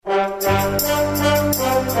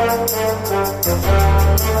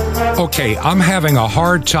Okay, I'm having a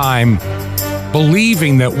hard time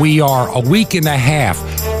believing that we are a week and a half,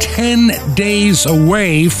 10 days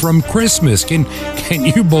away from Christmas. Can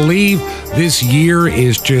you believe this year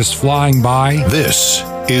is just flying by? This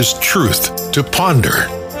is Truth to Ponder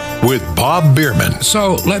with Bob Bierman.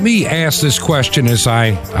 So let me ask this question as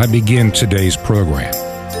I begin today's program.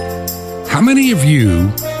 How many of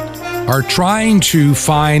you are trying to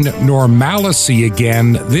find normalcy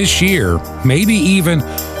again this year, maybe even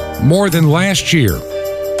more than last year,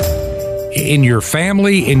 in your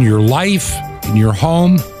family, in your life, in your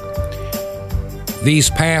home? These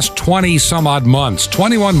past 20 some odd months,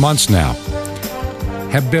 21 months now,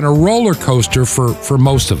 have been a roller coaster for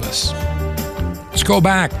most of us. Let's go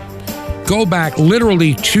back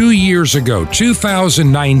literally 2 years ago,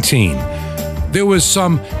 2019. There was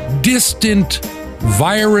some distant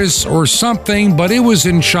virus or something, but it was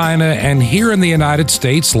in China, and here in the United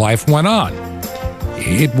States, life went on.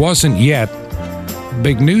 It wasn't yet a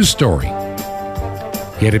big news story,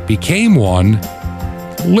 yet it became one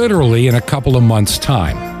literally in a couple of months'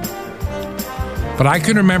 time. But I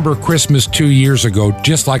can remember Christmas 2 years ago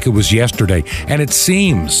just like it was yesterday, and it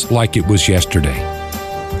seems like it was yesterday.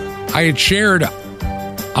 I had shared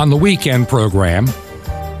on the weekend program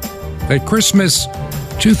that Christmas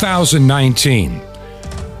 2019,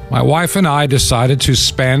 my wife and I decided to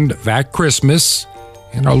spend that Christmas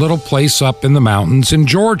in our little place up in the mountains in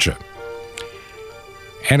Georgia.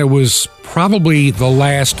 And it was probably the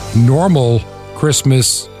last normal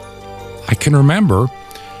Christmas I can remember,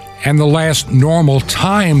 and the last normal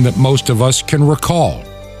time that most of us can recall.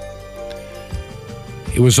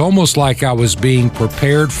 It was almost like I was being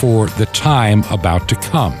prepared for the time about to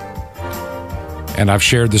come. And I've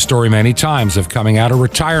shared the story many times of coming out of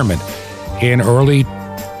retirement in early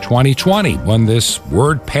 2020 when this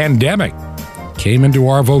word pandemic came into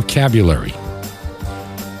our vocabulary.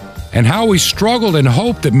 And how we struggled and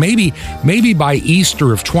hoped that maybe by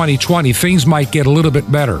Easter of 2020, things might get a little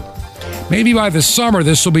bit better. Maybe by the summer,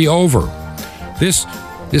 this will be over. This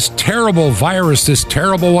terrible virus, this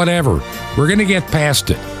terrible whatever, we're going to get past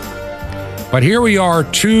it. But here we are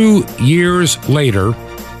 2 years later,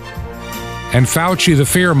 and Fauci, the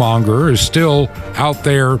fearmonger, is still out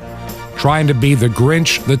there trying to be the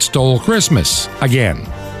Grinch that stole Christmas again.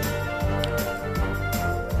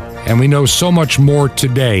 And we know so much more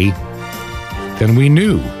today than we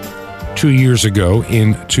knew 2 years ago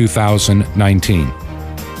in 2019.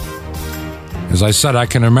 As I said, I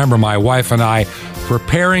can remember my wife and I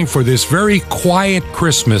preparing for this very quiet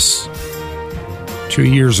Christmas 2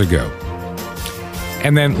 years ago.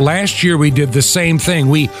 And then last year we did the same thing.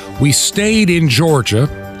 We stayed in Georgia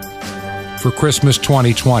for Christmas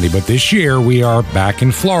 2020, but this year we are back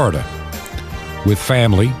in Florida with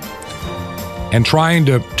family and trying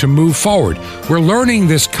to move forward. We're learning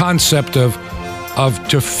this concept of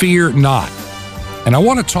to fear not. And I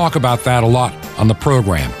want to talk about that a lot on the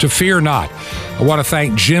program, to fear not. I want to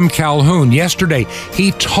thank Jim Calhoun. Yesterday,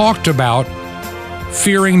 he talked about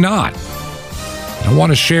fearing not. I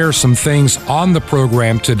want to share some things on the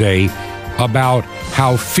program today about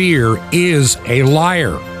how fear is a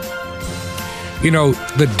liar. You know,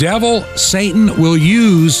 the devil, Satan, will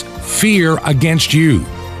use fear against you.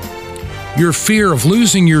 Your fear of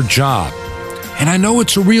losing your job. And I know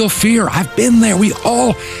it's a real fear. I've been there. We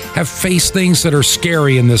all have faced things that are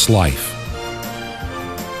scary in this life.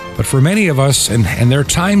 But for many of us, and there are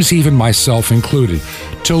times even myself included,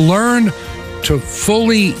 to learn to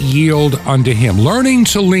fully yield unto Him. Learning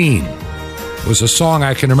to lean was a song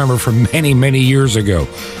I can remember from many, many years ago.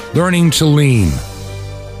 Learning to lean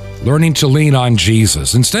on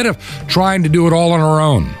Jesus instead of trying to do it all on our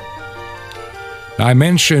own. Now, I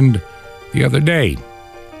mentioned the other day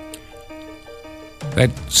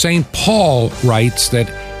that St. Paul writes that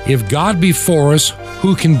if God be for us,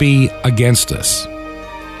 who can be against us?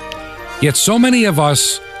 Yet so many of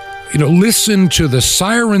us, listen to the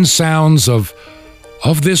siren sounds of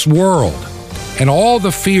this world and all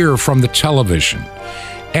the fear from the television.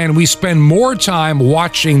 And we spend more time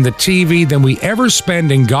watching the TV than we ever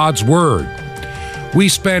spend in God's Word. We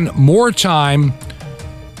spend more time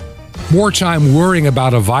worrying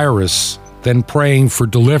about a virus than praying for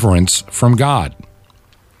deliverance from God.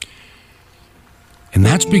 And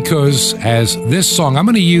that's because, as this song, I'm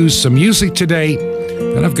going to use some music today,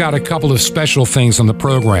 and I've got a couple of special things on the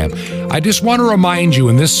program. I just want to remind you,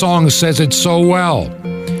 and this song says it so well,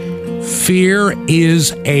 fear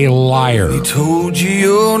is a liar. He told you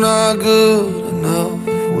you're not good enough,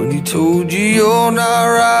 when he told you you're not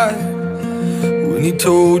right, when he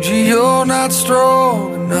told you you're not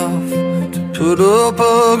strong enough to put up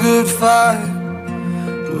a good fight.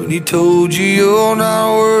 When he told you you're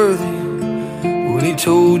not worthy, when he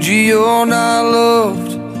told you you're not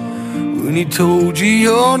loved, when he told you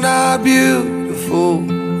you're not beautiful,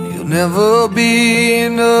 you'll never be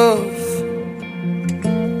enough.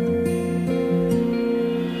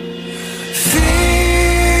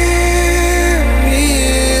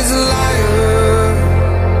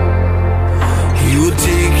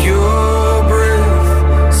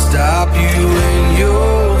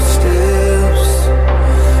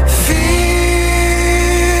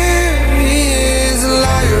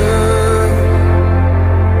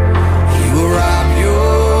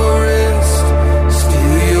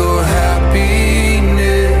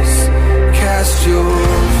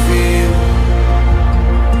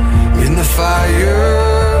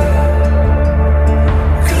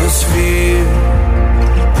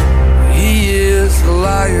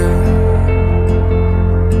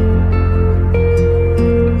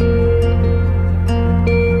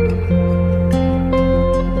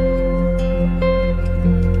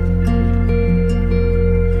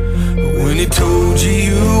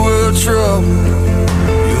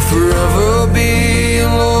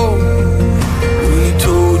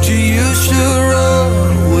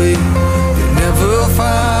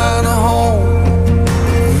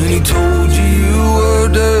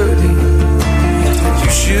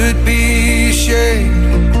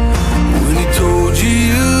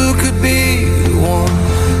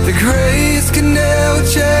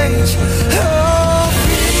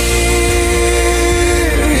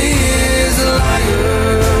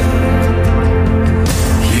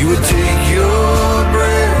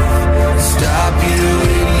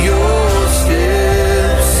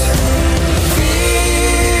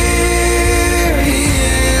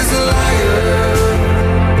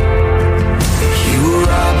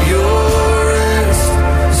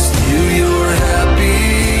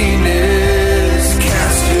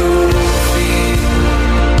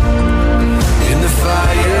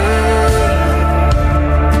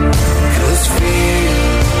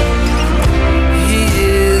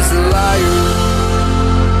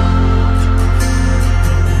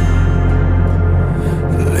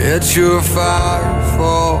 Let your fire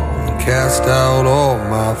fall and cast out all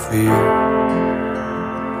my fear.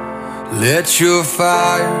 Let your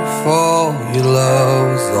fire fall, your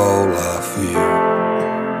love's all I fear.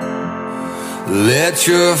 Let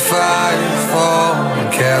your fire fall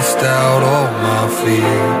and cast out all my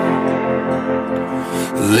fear.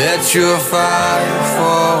 Let your fire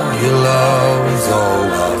fall, your love's all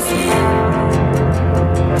I fear.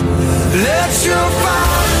 Let your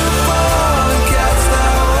fire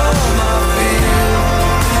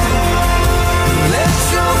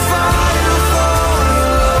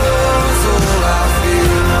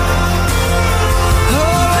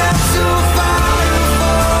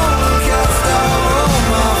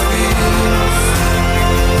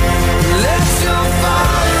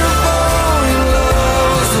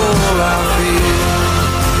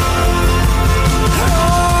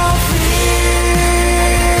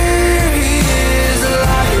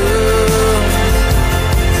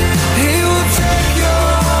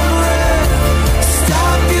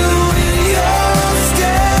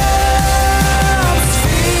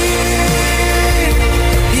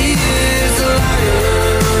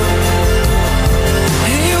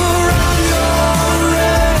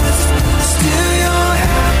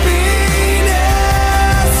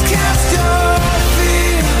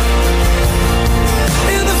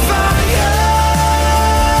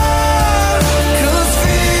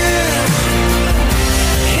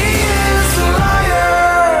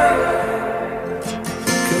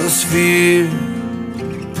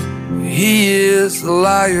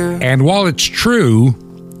And while it's true,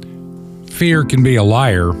 fear can be a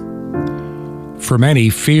liar, for many,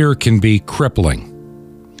 fear can be crippling.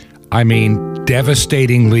 I mean,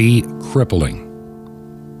 devastatingly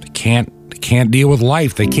crippling. They can't deal with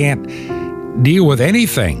life. They can't deal with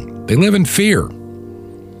anything. They live in fear.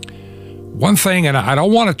 One thing, and I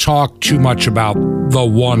don't want to talk too much about the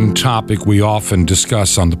one topic we often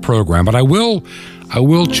discuss on the program, but I will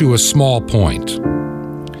to a small point.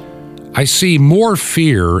 I see more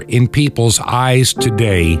fear in people's eyes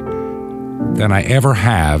today than I ever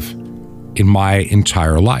have in my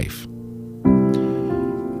entire life.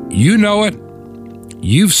 You know it.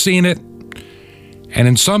 You've seen it. And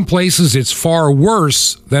in some places, it's far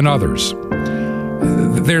worse than others.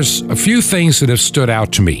 There's a few things that have stood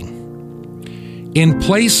out to me. In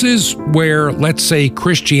places where, let's say,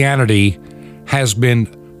 Christianity has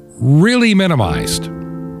been really minimized,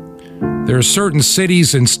 There are certain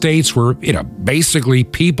cities and states where, basically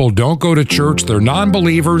people don't go to church. They're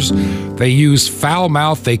non-believers. They use foul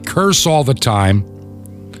mouth. They curse all the time.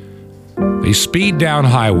 They speed down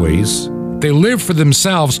highways. They live for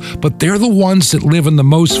themselves, but they're the ones that live in the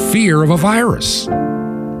most fear of a virus,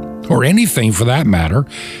 or anything for that matter,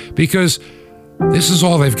 because this is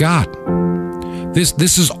all they've got.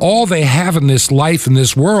 This is all they have in this life, in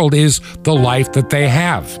this world, is the life that they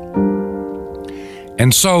have.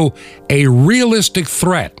 And so a realistic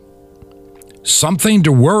threat, something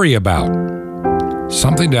to worry about,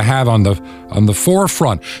 something to have on the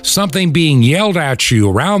forefront, something being yelled at you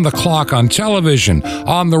around the clock on television,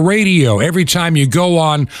 on the radio, every time you go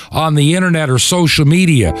on the internet or social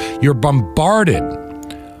media, you're bombarded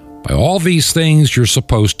by all these things you're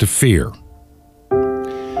supposed to fear.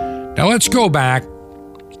 Now let's go back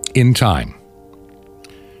in time.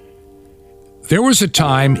 There was a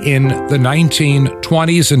time in the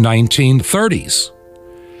 1920s and 1930s.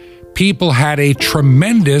 People had a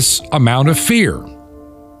tremendous amount of fear.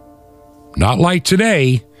 Not like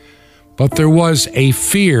today, but there was a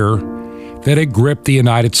fear that had gripped the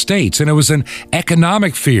United States, and it was an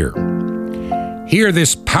economic fear. Here,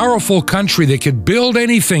 this powerful country that could build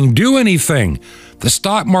anything, do anything. The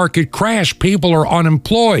stock market crashed. People are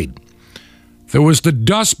unemployed. There was the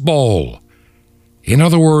Dust Bowl. In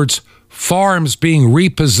other words, farms being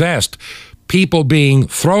repossessed, people being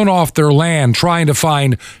thrown off their land, trying to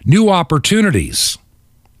find new opportunities.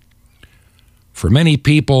 For many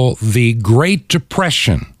people, the Great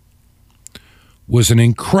Depression was an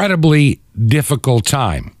incredibly difficult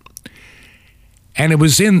time. And it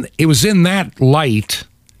was in that light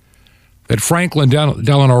that Franklin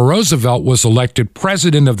Delano Roosevelt was elected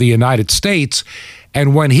President of the United States.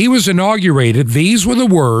 And when he was inaugurated, these were the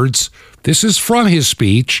words, this is from his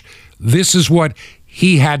speech, this is what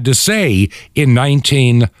he had to say in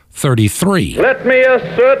 1933. Let me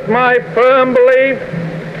assert my firm belief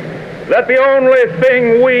that the only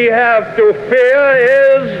thing we have to fear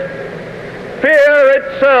is fear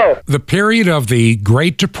itself. The period of the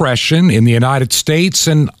Great Depression in the United States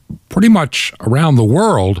and pretty much around the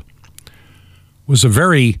world was a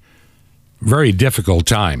very, very difficult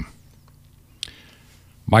time.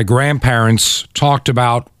 My grandparents talked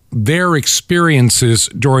about their experiences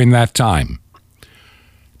during that time.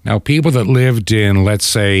 Now, people that lived in, let's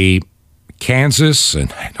say, Kansas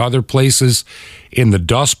and other places in the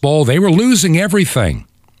Dust Bowl, they were losing everything.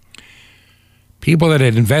 People that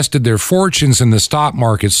had invested their fortunes in the stock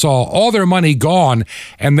market saw all their money gone,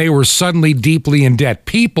 and they were suddenly deeply in debt.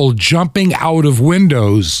 People jumping out of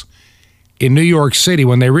windows in New York City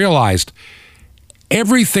when they realized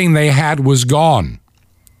everything they had was gone.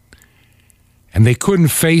 And they couldn't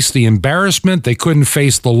face the embarrassment. They couldn't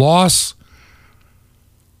face the loss.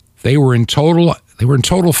 They were in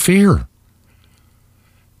total fear.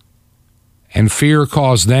 And fear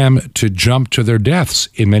caused them to jump to their deaths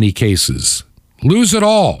in many cases. Lose it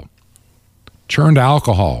all. Turn to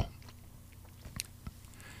alcohol.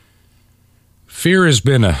 Fear has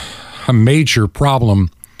been a major problem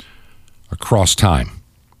across time.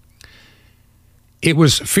 It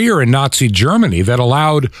was fear in Nazi Germany that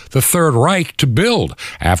allowed the Third Reich to build.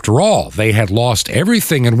 After all, they had lost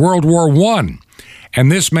everything in World War I,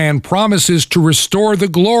 and this man promises to restore the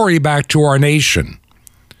glory back to our nation.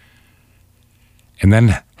 And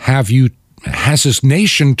then has his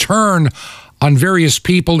nation turn on various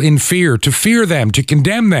people in fear, to fear them, to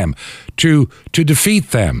condemn them, to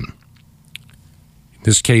defeat them. In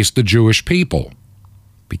this case, the Jewish people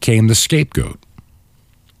became the scapegoat.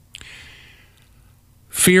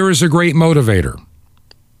 Fear is a great motivator.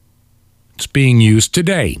 It's being used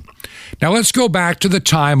today. Now let's go back to the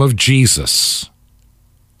time of Jesus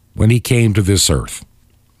when he came to this earth.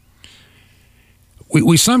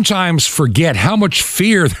 We sometimes forget how much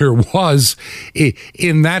fear there was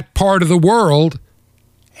in that part of the world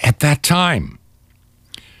at that time.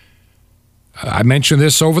 I mentioned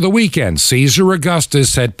this over the weekend. Caesar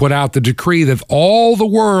Augustus had put out the decree that all the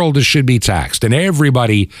world should be taxed, and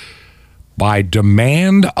everybody, by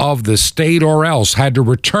demand of the state or else, had to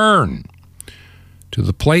return to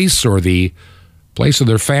the place or the place of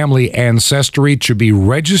their family ancestry to be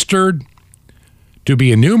registered, to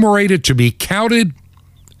be enumerated, to be counted.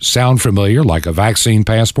 Sound familiar, like a vaccine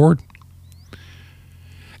passport?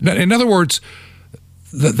 In other words,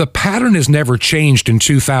 the pattern has never changed in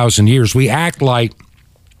 2,000 years. We act like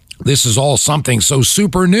this is all something so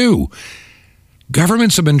super new.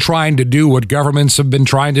 Governments have been trying to do what governments have been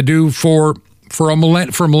trying to do for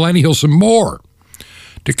millennials and more,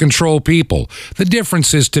 to control people. The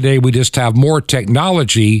difference is today we just have more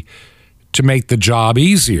technology to make the job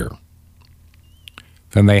easier.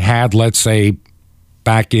 than they had, let's say,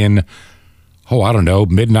 back in,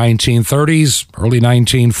 mid-1930s, early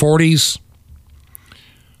 1940s,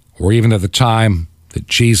 or even at the time that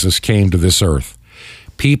Jesus came to this earth.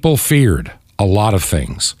 People feared a lot of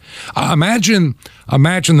things. Imagine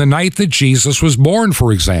the night that Jesus was born,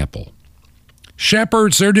 for example.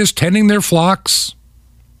 Shepherds, they're just tending their flocks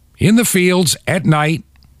in the fields at night.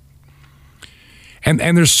 And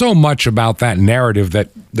there's so much about that narrative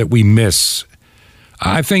that we miss.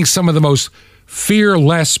 I think some of the most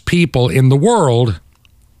fearless people in the world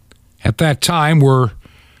at that time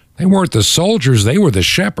they weren't the soldiers, they were the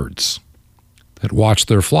shepherds that watched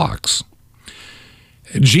their flocks.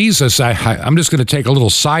 Jesus, I'm just going to take a little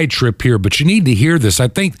side trip here, but you need to hear this. I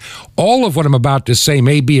think all of what I'm about to say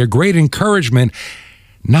may be a great encouragement,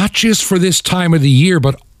 not just for this time of the year,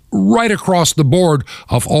 but right across the board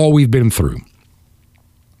of all we've been through.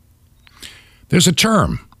 There's a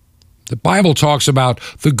term. The Bible talks about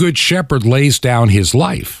the good shepherd lays down his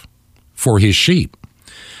life for his sheep.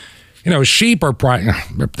 Sheep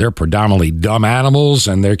they're predominantly dumb animals,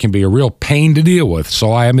 and there can be a real pain to deal with,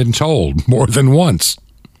 so I have been told more than once.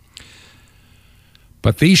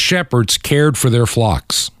 But these shepherds cared for their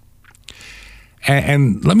flocks.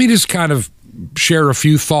 And let me just kind of share a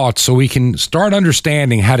few thoughts so we can start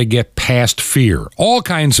understanding how to get past fear, all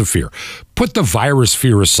kinds of fear. Put the virus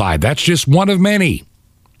fear aside. That's just one of many.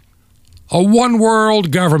 A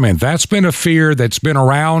one-world government, that's been a fear that's been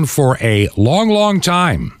around for a long, long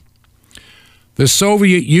time. The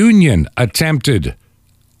Soviet Union attempted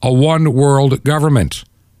a one-world government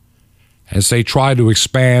as they tried to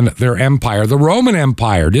expand their empire. The Roman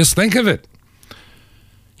Empire, just think of it.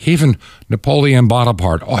 Even Napoleon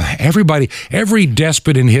Bonaparte, every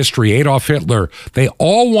despot in history, Adolf Hitler, they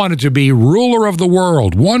all wanted to be ruler of the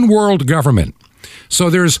world, one world government. So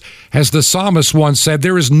there's, as the psalmist once said,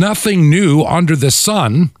 there is nothing new under the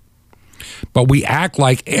sun, but we act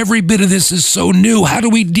like every bit of this is so new. How do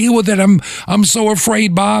we deal with it? I'm so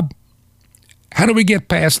afraid, Bob. How do we get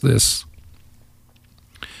past this?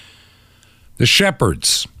 The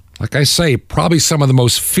shepherds, like I say, probably some of the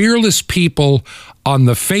most fearless people on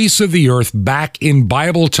the face of the earth back in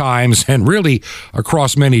Bible times and really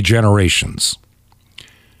across many generations.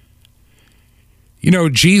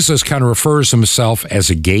 Jesus kind of refers himself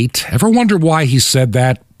as a gate. Ever wonder why he said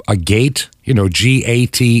that? A gate,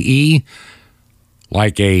 Gate,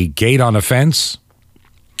 like a gate on a fence?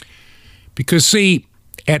 Because, see,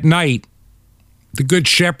 at night, the good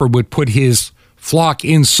shepherd would put his flock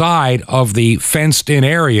inside of the fenced-in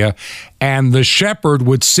area, and the shepherd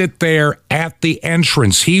would sit there at the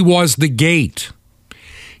entrance. He was the gate.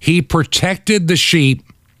 He protected the sheep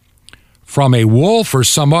from a wolf or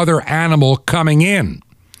some other animal coming in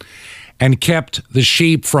and kept the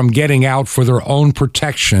sheep from getting out for their own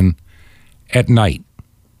protection at night.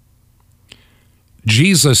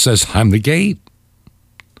 Jesus says, I'm the gate.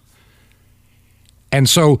 And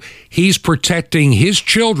so he's protecting his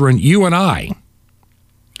children, you and I.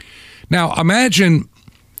 Now, imagine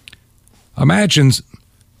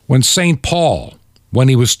when St. Paul, when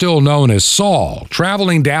he was still known as Saul,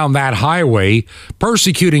 traveling down that highway,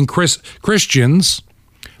 persecuting Christians,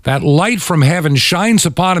 that light from heaven shines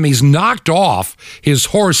upon him. He's knocked off his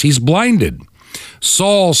horse. He's blinded.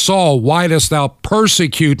 Saul, Saul, why dost thou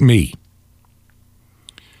persecute me?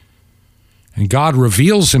 And God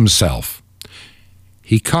reveals himself.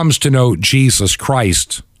 He comes to know Jesus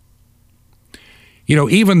Christ.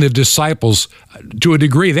 Even the disciples, to a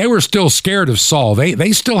degree, they were still scared of Saul.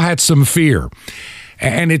 They still had some fear.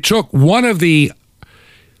 And it took one of the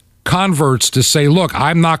converts to say, look,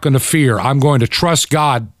 I'm not going to fear. I'm going to trust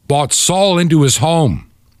God. Brought Saul into his home.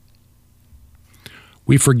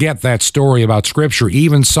 We forget that story about Scripture.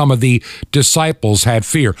 Even some of the disciples had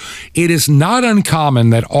fear. It is not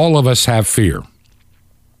uncommon that all of us have fear.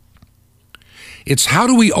 It's how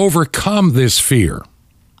do we overcome this fear?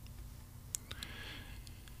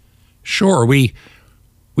 Sure, we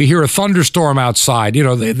hear a thunderstorm outside.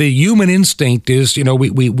 The human instinct is,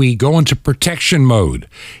 we go into protection mode.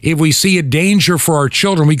 If we see a danger for our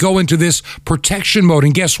children, we go into this protection mode.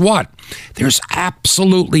 And guess what? There's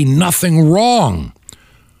absolutely nothing wrong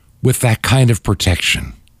with that kind of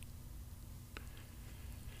protection.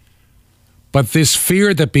 But this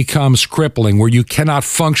fear that becomes crippling, where you cannot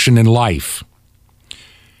function in life,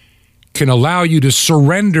 can allow you to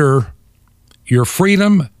surrender your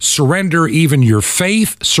freedom, surrender even your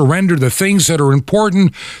faith, surrender the things that are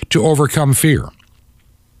important to overcome fear.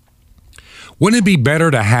 Wouldn't it be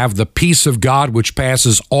better to have the peace of God, which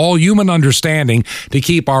passes all human understanding, to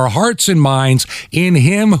keep our hearts and minds in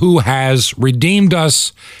Him who has redeemed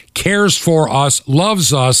us, cares for us,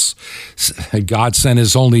 loves us? God sent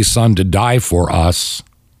His only Son to die for us.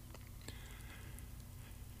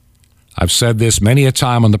 I've said this many a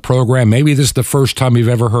time on the program. Maybe this is the first time you've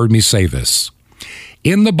ever heard me say this.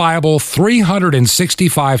 In the Bible,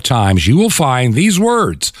 365 times, you will find these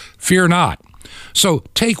words, fear not. So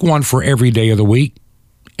take one for every day of the week,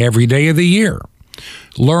 every day of the year.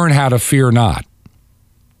 Learn how to fear not.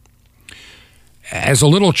 As a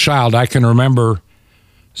little child, I can remember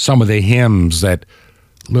some of the hymns that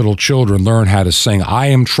little children learn how to sing. I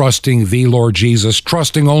am trusting Thee, Lord Jesus,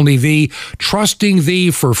 trusting only Thee, trusting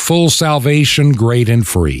Thee for full salvation, great and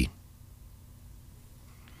free.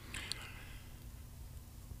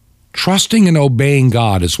 Trusting and obeying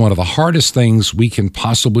God is one of the hardest things we can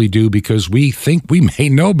possibly do because we think we may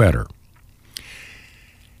know better.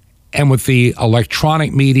 And with the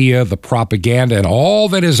electronic media, the propaganda, and all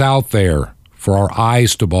that is out there for our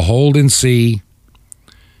eyes to behold and see,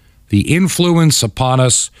 the influence upon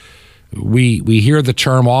us, we hear the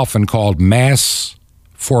term often called mass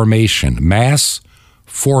formation. Mass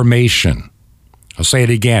formation. I'll say it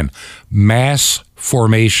again. Mass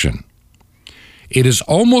formation. It is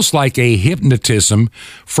almost like a hypnotism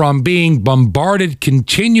from being bombarded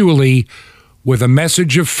continually with a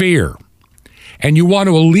message of fear. And you want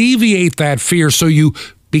to alleviate that fear so you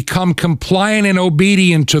become compliant and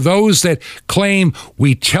obedient to those that claim,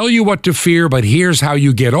 we tell you what to fear, but here's how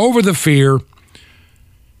you get over the fear.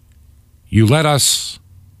 You let us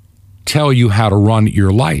tell you how to run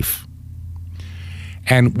your life.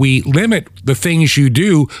 And we limit the things you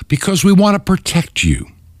do because we want to protect you.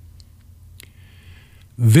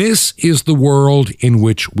 This is the world in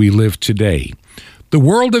which we live today. The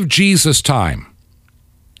world of Jesus' time.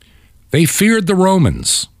 They feared the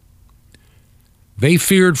Romans. They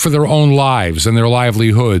feared for their own lives and their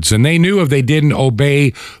livelihoods, and they knew if they didn't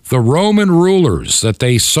obey the Roman rulers that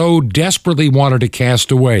they so desperately wanted to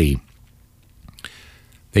cast away,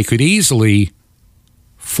 they could easily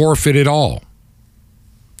forfeit it all.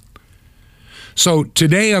 So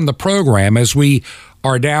today on the program, as we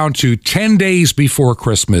are down to 10 days before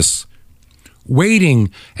Christmas,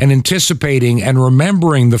 waiting and anticipating and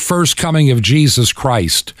remembering the first coming of Jesus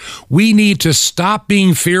Christ, we need to stop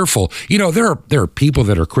being fearful. You know, there are people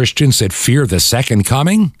that are Christians that fear the second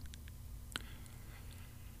coming.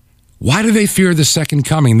 Why do they fear the second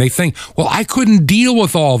coming? They think, well, I couldn't deal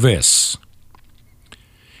with all this.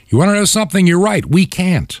 You want to know something? You're right. We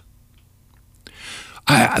can't.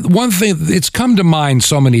 One thing that's come to mind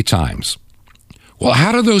so many times. Well,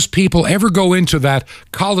 how do those people ever go into that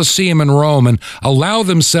Colosseum in Rome and allow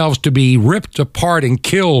themselves to be ripped apart and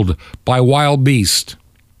killed by wild beasts?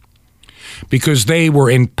 Because they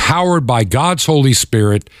were empowered by God's Holy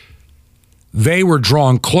Spirit. They were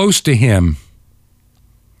drawn close to Him.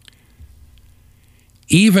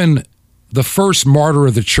 Even the first martyr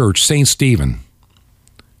of the church, St. Stephen.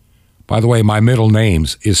 By the way, my middle name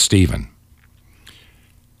is Stephen.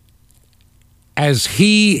 As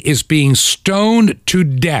he is being stoned to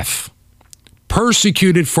death,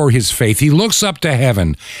 persecuted for his faith, he looks up to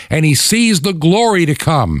heaven and he sees the glory to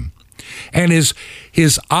come. And his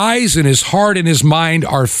eyes and his heart and his mind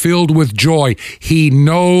are filled with joy. He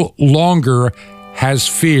no longer has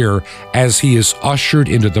fear as he is ushered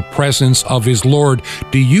into the presence of his Lord.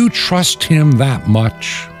 Do you trust Him that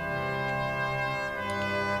much?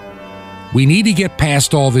 We need to get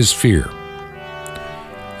past all this fear.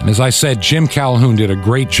 And as I said, Jim Calhoun did a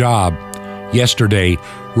great job yesterday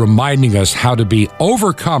reminding us how to be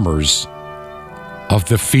overcomers of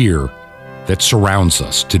the fear that surrounds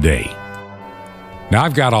us today. Now,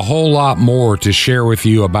 I've got a whole lot more to share with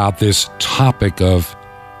you about this topic of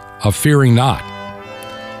fearing not.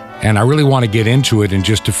 And I really want to get into it in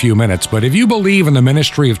just a few minutes. But if you believe in the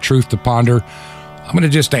ministry of Truth to Ponder, I'm going to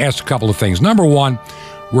just ask a couple of things. Number one,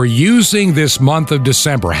 we're using this month of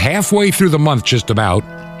December, halfway through the month just about,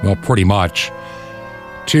 well, pretty much,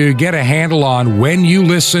 to get a handle on when you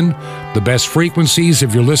listen, the best frequencies,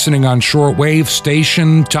 if you're listening on shortwave,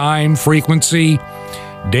 station, time, frequency,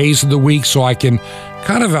 days of the week, so I can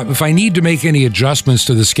kind of, if I need to make any adjustments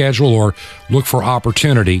to the schedule or look for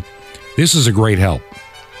opportunity, this is a great help.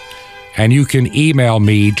 And you can email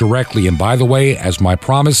me directly. And by the way, as my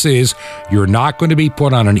promise is, you're not going to be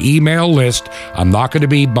put on an email list. I'm not going to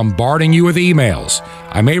be bombarding you with emails.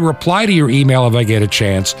 I may reply to your email if I get a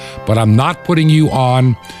chance, but I'm not putting you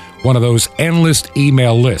on one of those endless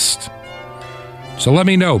email lists. So let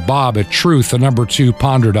me know,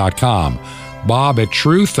 Bob@truth2ponder.com.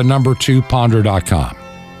 Bob@truth2ponder.com.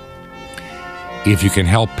 If you can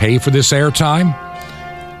help pay for this airtime,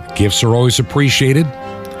 gifts are always appreciated.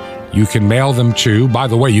 You can mail them to, by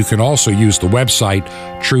the way, you can also use the website,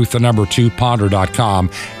 truth2ponder.com,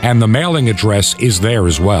 and the mailing address is there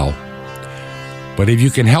as well. But if you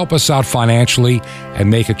can help us out financially and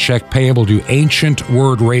make a check payable to Ancient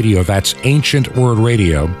Word Radio, that's Ancient Word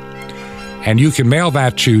Radio, and you can mail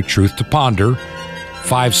that to Truth to Ponder,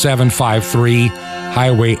 5753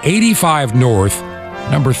 Highway 85 North,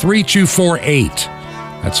 number 3248.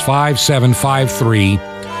 That's 5753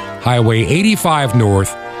 Highway 85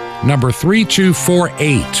 North, number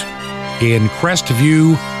 3248 in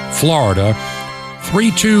Crestview, Florida,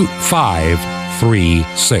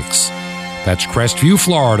 32536. That's Crestview,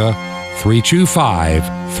 Florida,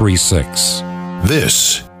 32536.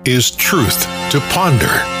 This is Truth to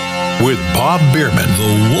Ponder with Bob Bierman.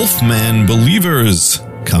 The Wolfman Believers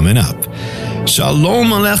coming up. Shalom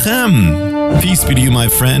Aleichem. Peace be to you, my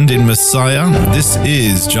friend in Messiah. This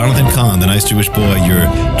is Jonathan Kahn, the nice Jewish boy, your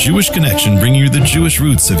Jewish connection, bringing you the Jewish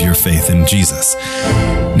roots of your faith in Jesus.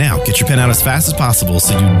 Now, get your pen out as fast as possible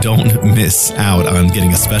so you don't miss out on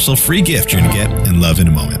getting a special free gift you're going to get and love in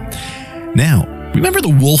a moment. Now, remember The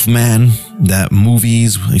Wolfman, that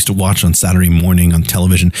movies I used to watch on Saturday morning on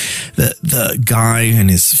television? The guy and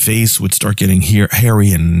his face would start getting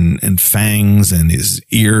hairy and fangs, and his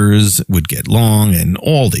ears would get long and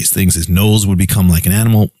all these things. His nose would become like an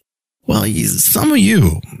animal. Well, some of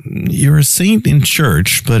you're a saint in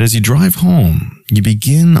church, but as you drive home, you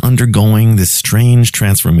begin undergoing this strange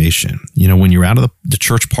transformation. You know, when you're out of the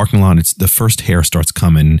church parking lot, it's the first hair starts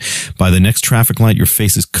coming. By the next traffic light, your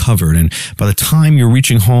face is covered. And by the time you're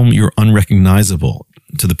reaching home, you're unrecognizable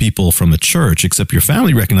to the people from the church, except your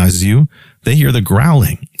family recognizes you. They hear the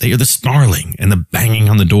growling, they hear the snarling and the banging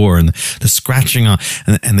on the door and the scratching on,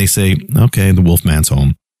 and they say, okay, the Wolfman's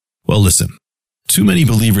home. Well, listen. Too many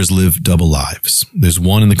believers live double lives. There's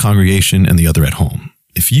one in the congregation and the other at home.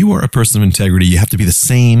 If you are a person of integrity, you have to be the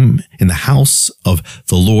same in the house of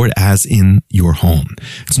the Lord as in your home.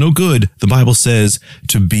 It's no good, the Bible says,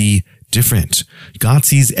 to be different. God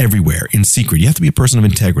sees everywhere in secret. You have to be a person of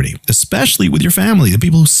integrity, especially with your family, the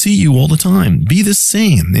people who see you all the time. Be the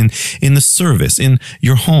same in the service, in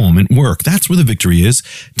your home, and work. That's where the victory is.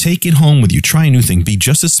 Take it home with you. Try a new thing. Be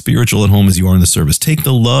just as spiritual at home as you are in the service. Take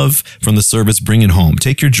the love from the service, bring it home.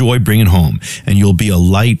 Take your joy, bring it home. And you'll be a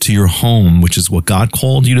light to your home, which is what God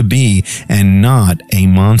called you to be, and not a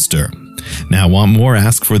monster. Now, want more?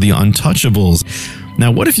 Ask for the Untouchables. Now,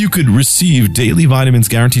 what if you could receive daily vitamins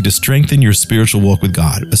guaranteed to strengthen your spiritual walk with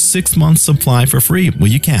God? A 6-month supply for free. Well,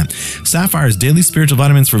 you can. Sapphire's daily spiritual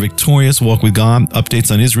vitamins for victorious walk with God, updates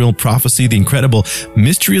on Israel, prophecy, the incredible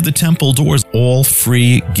mystery of the temple doors, all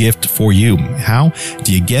free gift for you. How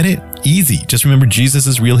do you get it? Easy. Just remember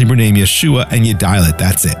Jesus' real Hebrew name, Yeshua, and you dial it.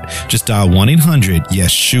 That's it. Just dial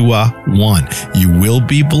 1-800-YESHUA-1. You will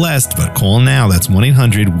be blessed, but call now. That's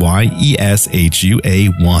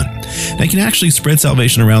 1-800-YESHUA-1. Now, you can actually spread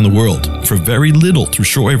salvation around the world for very little through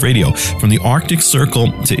shortwave radio from the Arctic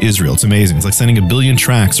Circle to Israel. It's amazing. It's like sending 1 billion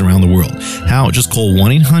tracts around the world. How? Just call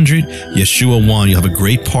 1-800-YESHUA-1. You'll have a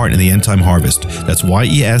great part in the end time harvest. That's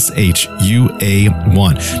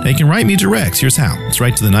YESHUA-1. Now, you can write me direct. Here's how. It's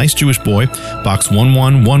right to the nice Jewish boy, Box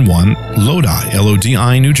 1111, Lodi,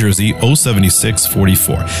 Lodi, New Jersey,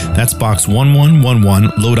 07644. That's Box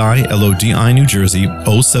 1111, Lodi, Lodi, New Jersey,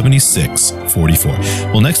 07644.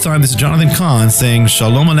 Well, next time, this is Jonathan Kahn saying,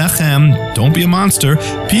 Shalom Aleichem, don't be a monster,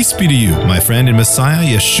 peace be to you, my friend in Messiah,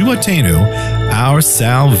 Yeshua Tenu, our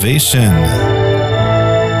salvation.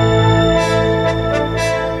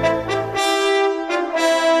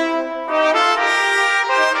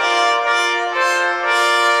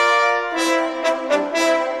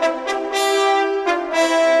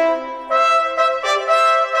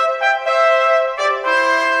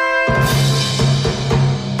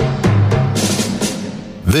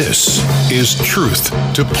 This is Truth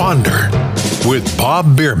to Ponder with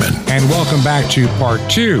Bob Bierman. And welcome back to part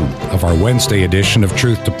 2 of our Wednesday edition of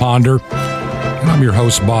Truth to Ponder. And I'm your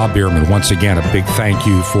host, Bob Bierman. Once again, a big thank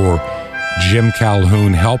you for Jim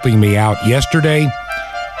Calhoun helping me out yesterday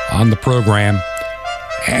on the program.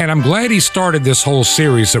 And I'm glad he started this whole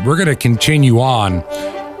series that we're going to continue on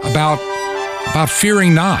about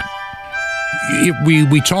fearing not.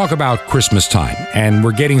 We talk about Christmas time, and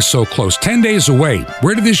we're getting so close. 10 days away.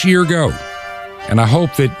 Where did this year go? And I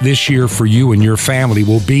hope that this year for you and your family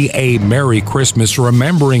will be a Merry Christmas,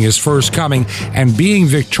 remembering His first coming and being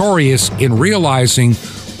victorious in realizing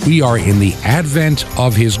we are in the advent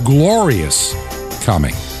of His glorious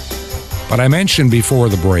coming. But I mentioned before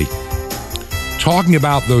the break, talking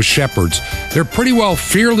about those shepherds, they're pretty well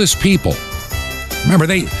fearless people. Remember,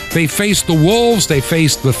 They face the wolves, they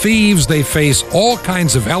face the thieves, they face all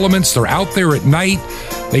kinds of elements. They're out there at night.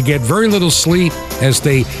 They get very little sleep as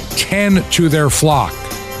they tend to their flock.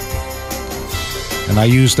 And I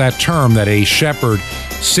use that term that a shepherd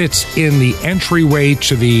sits in the entryway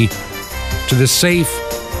to the safe,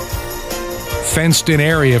 fenced-in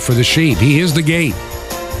area for the sheep. He is the gate.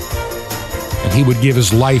 And he would give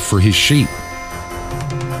his life for his sheep,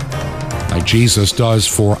 like Jesus does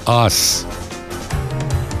for us.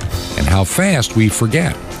 And how fast we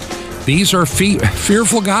forget. These are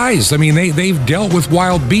fearful guys. I mean, they've dealt with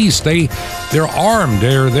wild beasts. They're armed.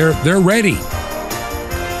 They're ready.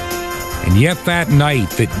 And yet that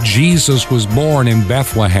night that Jesus was born in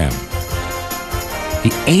Bethlehem,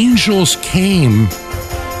 the angels came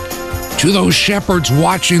to those shepherds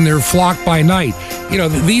watching their flock by night. You know,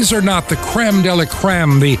 these are not the creme de la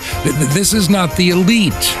creme. This is not the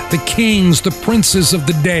elite, the kings, the princes of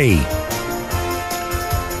the day.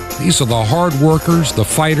 These are the hard workers, the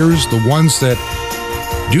fighters, the ones that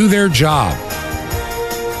do their job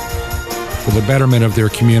for the betterment of their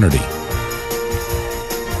community.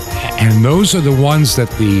 And those are the ones that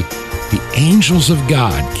the angels of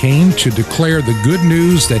God came to declare the good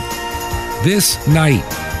news that this night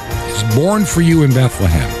is born for you in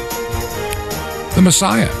Bethlehem, the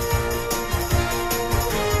Messiah.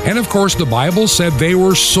 And of course, the Bible said they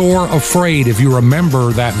were sore afraid, if you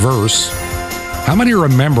remember that verse. How many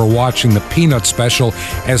remember watching the Peanut special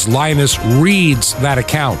as Linus reads that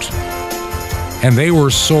account? And they were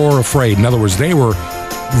sore afraid. In other words, they were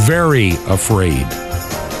very afraid.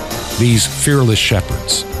 These fearless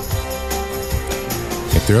shepherds.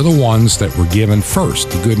 Yet they're the ones that were given first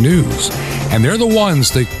the good news. And they're the ones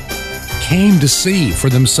that came to see for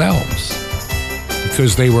themselves,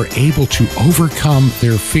 because they were able to overcome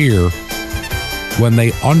their fear when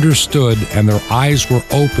they understood and their eyes were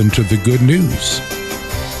open to the good news.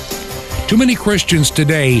 Too many Christians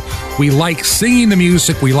today, we like singing the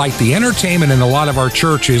music, we like the entertainment in a lot of our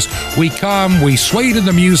churches. We come, we sway to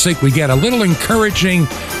the music, we get a little encouraging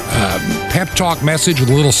pep talk message with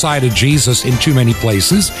a little side of Jesus in too many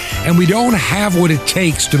places, and we don't have what it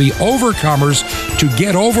takes to be overcomers, to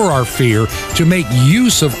get over our fear, to make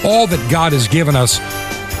use of all that God has given us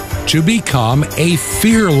to become a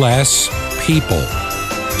fearless people.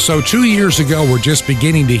 So 2 years ago, we're just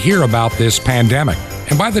beginning to hear about this pandemic.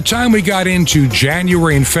 And by the time we got into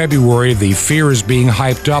January and February, the fear is being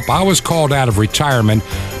hyped up. I was called out of retirement,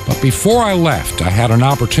 but before I left, I had an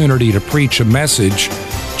opportunity to preach a message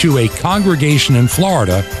to a congregation in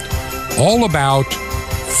Florida all about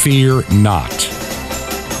fear not.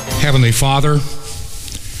 Heavenly Father,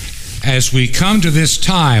 as we come to this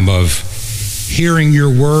time of hearing your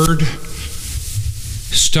word,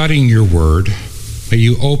 studying your word, may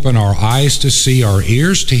you open our eyes to see, our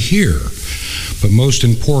ears to hear, but most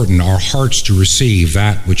important, our hearts to receive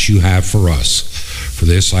that which you have for us. For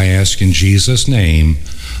this I ask in Jesus' name,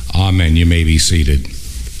 amen. You may be seated.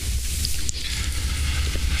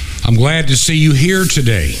 I'm glad to see you here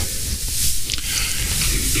today.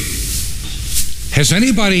 Has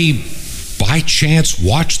anybody by chance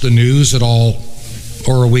watched the news at all,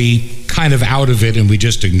 or are we kind of out of it and we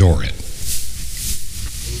just ignore it?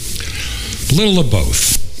 A little of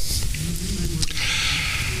both.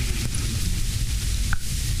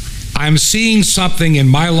 I'm seeing something in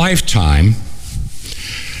my lifetime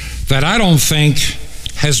that I don't think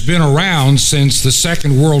has been around since the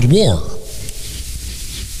Second World War.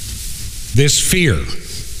 This fear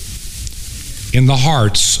in the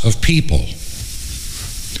hearts of people.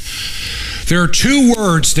 There are two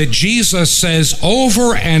words that Jesus says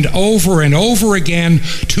over and over and over again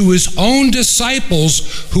to his own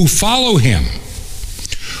disciples who follow him,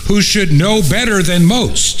 who should know better than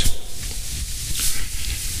most.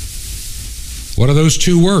 What are those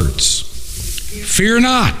two words? Fear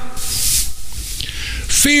not.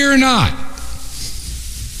 Fear not.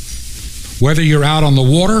 Whether you're out on the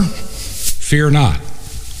water, fear not.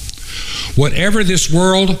 Whatever this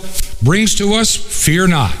world brings to us, fear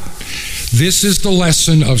not. This is the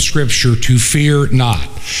lesson of Scripture, to fear not.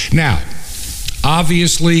 Now,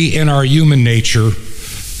 obviously in our human nature,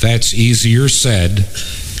 that's easier said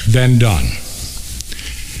than done.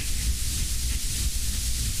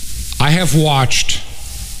 I have watched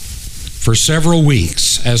for several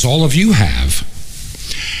weeks, as all of you have,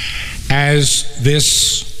 as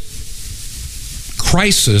this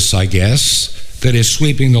crisis, I guess, that is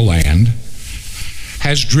sweeping the land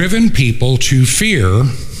has driven people to fear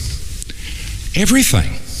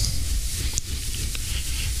everything.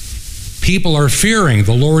 People are fearing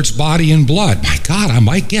the Lord's body and blood. My God, I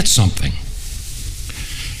might get something.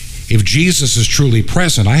 If Jesus is truly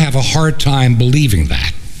present, I have a hard time believing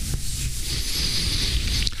that.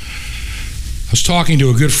 I was talking to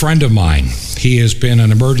a good friend of mine. He has been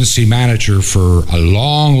an emergency manager for a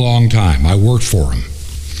long, long time. I worked for him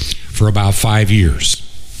for about 5 years.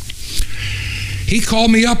 He called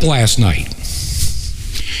me up last night,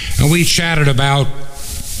 and we chatted about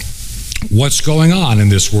what's going on in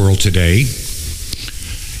this world today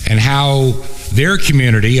and how their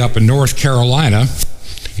community up in North Carolina,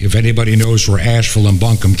 if anybody knows where Asheville and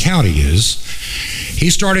Buncombe County is, he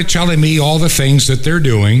started telling me all the things that they're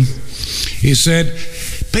doing. He said,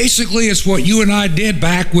 basically it's what you and I did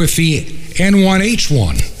back with the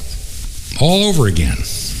N1H1 all over again.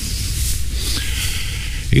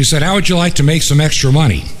 He said, how would you like to make some extra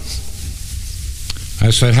money? I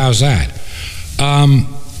said, how's that?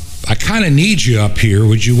 I kind of need you up here.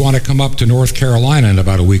 Would you want to come up to North Carolina in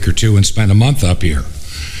about a week or two and spend a month up here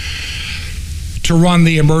to run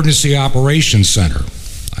the Emergency Operations Center?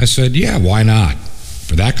 I said, yeah, why not?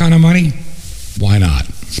 For that kind of money, why not?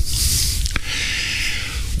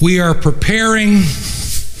 We are preparing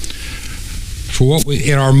for what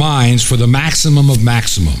we, in our minds, for the maximum of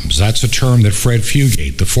maximums. That's a term that Fred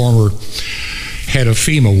Fugate, the former head of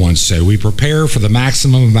FEMA, once said. We prepare for the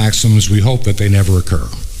maximum of maximums. We hope that they never occur.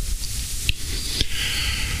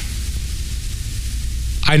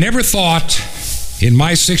 I never thought in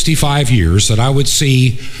my 65 years that I would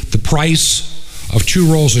see the price of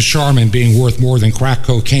 2 rolls of Charmin being worth more than crack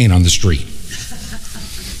cocaine on the street.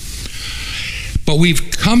 But we've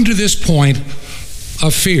come to this point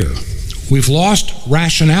of fear. We've lost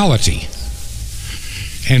rationality,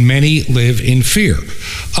 and many live in fear.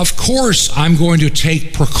 Of course, I'm going to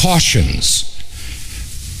take precautions.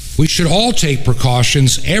 We should all take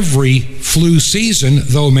precautions every flu season,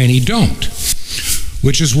 though many don't,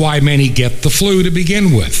 which is why many get the flu to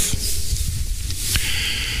begin with.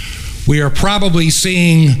 We are probably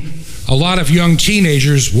seeing a lot of young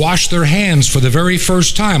teenagers wash their hands for the very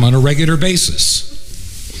first time on a regular basis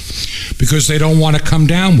because they don't want to come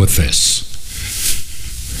down with this.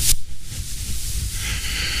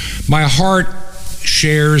 My heart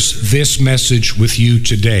shares this message with you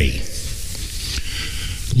today.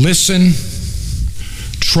 Listen,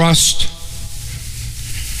 trust,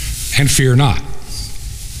 and fear not.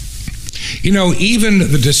 You know, even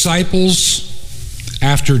the disciples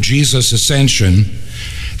after Jesus' ascension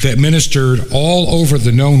that ministered all over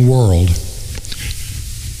the known world,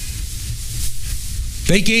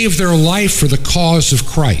 they gave their life for the cause of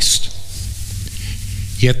Christ,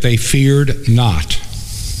 yet they feared not.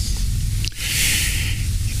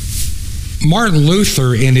 Martin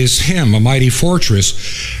Luther, in his hymn, A Mighty Fortress,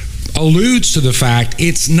 alludes to the fact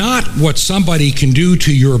it's not what somebody can do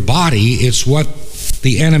to your body, it's what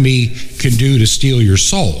the enemy can do to steal your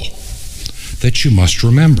soul that you must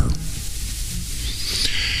remember.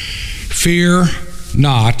 Fear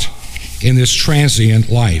not in this transient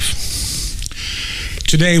life.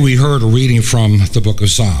 Today we heard a reading from the book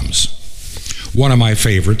of Psalms, one of my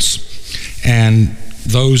favorites, and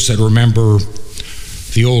those that remember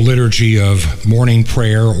the old liturgy of morning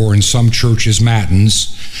prayer, or in some churches,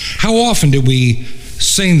 matins. How often did we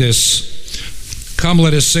sing this? Come,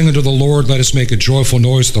 let us sing unto the Lord, let us make a joyful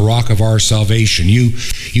noise to the rock of our salvation. You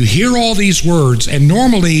hear all these words, and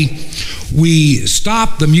normally we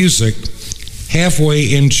stop the music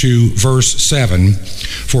halfway into verse 7.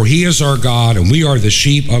 For he is our God, and we are the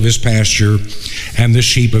sheep of his pasture and the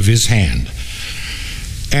sheep of his hand.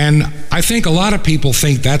 And I think a lot of people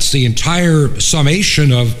think that's the entire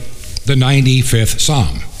summation of the 95th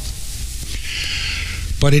Psalm.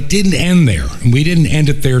 But it didn't end there, and we didn't end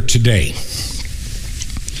it there today.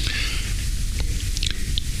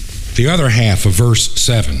 The other half of verse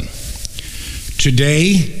 7.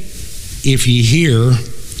 Today, if ye hear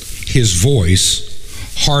his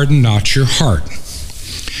voice, harden not your heart,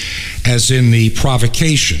 as in the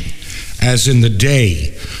provocation, as in the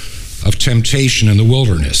day of temptation in the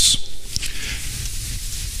wilderness.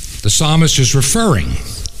 The psalmist is referring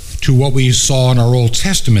to what we saw in our Old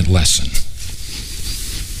Testament lesson.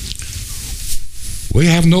 We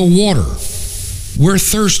have no water. We're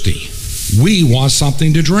thirsty. We want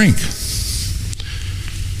something to drink.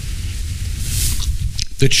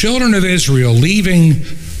 The children of Israel leaving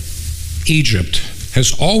Egypt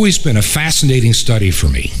has always been a fascinating study for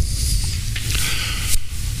me.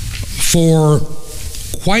 For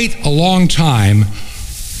quite a long time,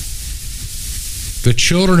 the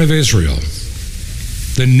children of Israel,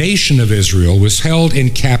 the nation of Israel, was held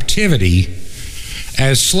in captivity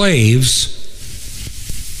as slaves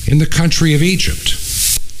in the country of Egypt.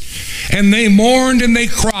 And they mourned and they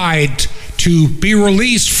cried to be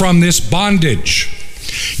released from this bondage.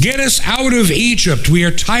 Get us out of Egypt. We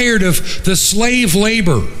are tired of the slave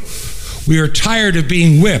labor. We are tired of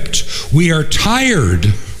being whipped. We are tired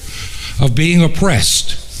of being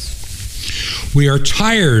oppressed. We are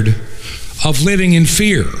tired of living in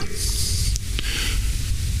fear.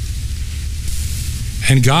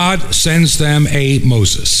 And God sends them a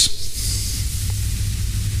Moses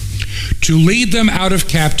to lead them out of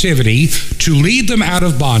captivity, to lead them out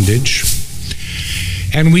of bondage.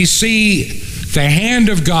 And we see the hand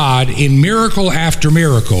of God in miracle after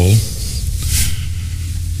miracle,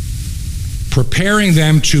 preparing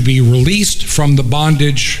them to be released from the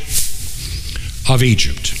bondage of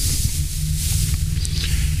Egypt.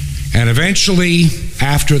 And eventually,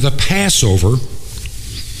 after the Passover,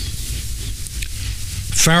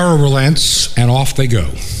 Pharaoh relents, and off they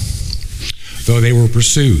go, though they were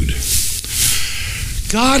pursued.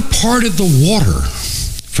 God parted the water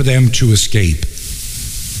for them to escape,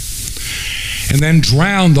 and then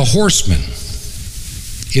drowned the horsemen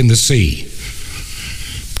in the sea.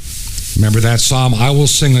 Remember that psalm, I will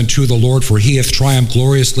sing unto the Lord, for he hath triumphed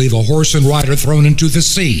gloriously, the horse and rider thrown into the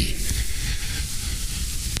sea.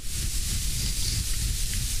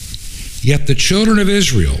 Yet the children of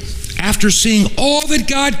Israel, after seeing all that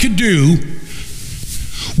God could do,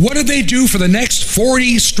 what did they do for the next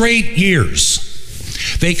 40 straight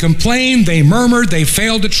years? They complained, they murmured, they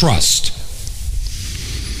failed to trust.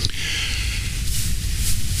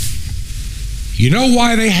 You know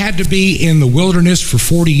why they had to be in the wilderness for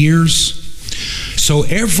 40 years? So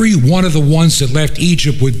every one of the ones that left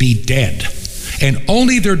Egypt would be dead, and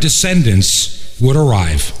only their descendants would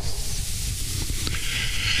arrive.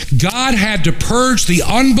 God had to purge the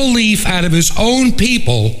unbelief out of his own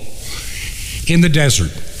people in the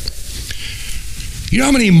desert. You know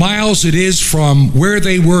how many miles it is from where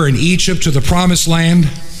they were in Egypt to the Promised Land?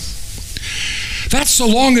 That's the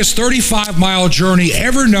longest 35-mile journey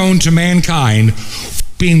ever known to mankind,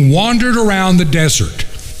 being wandered around the desert.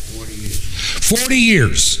 40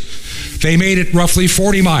 years. They made it roughly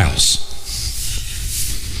 40 miles.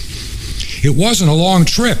 It wasn't a long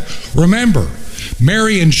trip. Remember,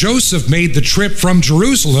 Mary and Joseph made the trip from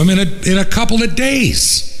Jerusalem in a couple of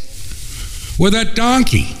days with that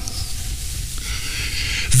donkey.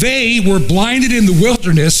 They were blinded in the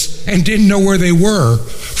wilderness and didn't know where they were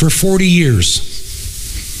for 40 years.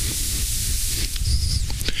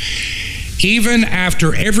 Even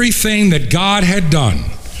after everything that God had done,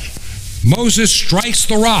 Moses strikes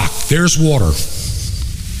the rock. There's water.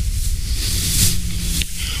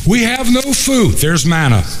 We have no food. There's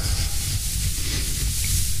manna.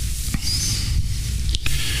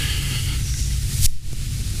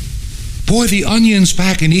 Boy, the onions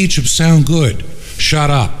back in Egypt sound good. Shut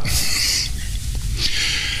up.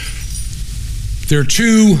 There are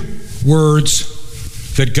two words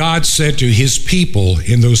that God said to his people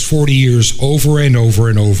in those 40 years over and over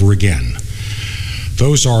and over again.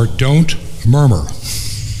 Those are, don't murmur.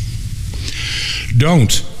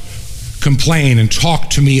 Don't complain and talk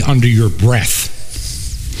to me under your breath.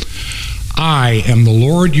 I am the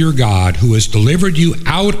Lord your God who has delivered you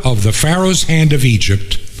out of the Pharaoh's hand of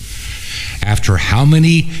Egypt. After how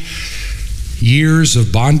many years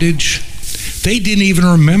of bondage? They didn't even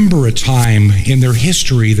remember a time in their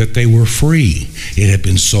history that they were free. It had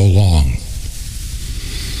been so long.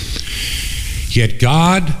 Yet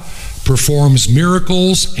God performs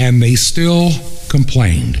miracles, and they still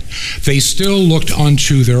complained. They still looked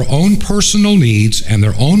unto their own personal needs and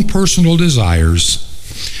their own personal desires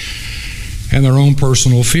and their own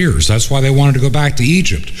personal fears. That's why they wanted to go back to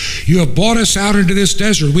Egypt. You have brought us out into this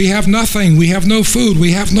desert. We have nothing. We have no food.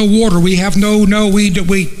 We have no water. We have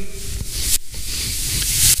we.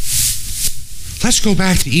 Let's go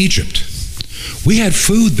back to Egypt. We had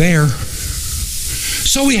food there,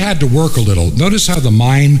 so we had to work a little. Notice how the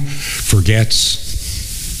mind forgets.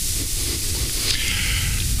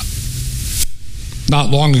 Not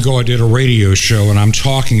long ago, I did a radio show, and I'm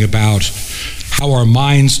talking about how our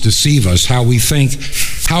minds deceive us, how we think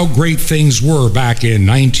how great things were back in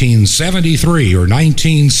 1973 or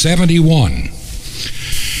 1971.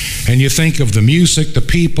 And you think of the music, the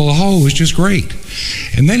people, it was just great.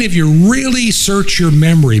 And then if you really search your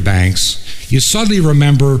memory banks, you suddenly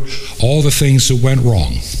remember all the things that went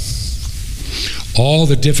wrong, all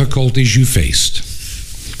the difficulties you faced,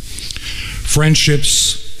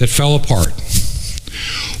 friendships that fell apart.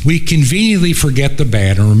 We conveniently forget the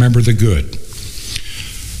bad and remember the good.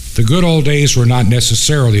 The good old days were not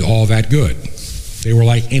necessarily all that good. They were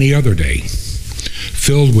like any other day,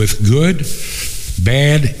 filled with good,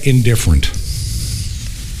 bad, indifferent.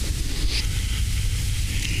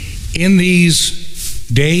 In these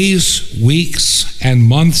days, weeks, and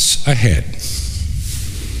months ahead,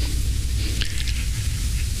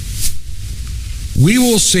 we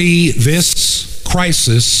will see this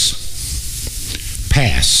crisis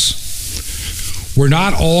pass. We're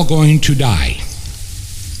not all going to die.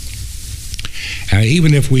 And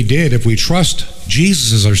even if we did, if we trust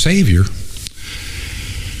Jesus as our Savior,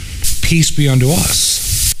 peace be unto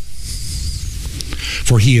us,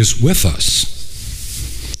 for he is with us.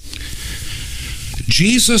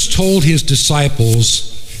 Jesus told his disciples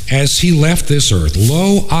as he left this earth,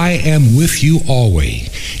 "Lo, I am with you always,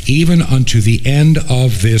 even unto the end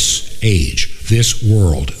of this age," this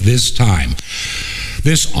world, this time,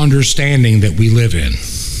 this understanding that we live in.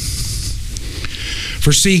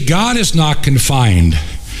 For see, God is not confined.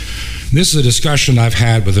 This is a discussion I've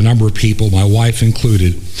had with a number of people, my wife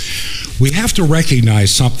included. We have to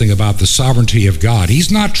recognize something about the sovereignty of God. He's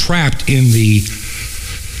not trapped in the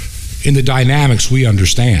dynamics we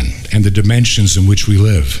understand and the dimensions in which we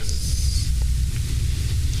live.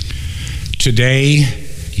 Today,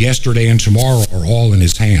 yesterday, and tomorrow are all in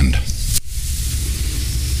his hand,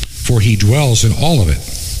 for he dwells in all of it.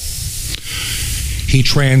 He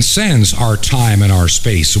transcends our time and our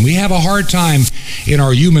space, and we have a hard time in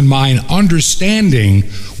our human mind understanding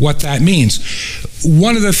what that means.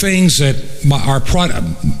 One of the things that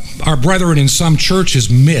our brethren in some churches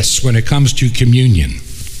miss when it comes to communion,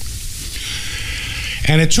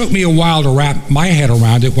 and it took me a while to wrap my head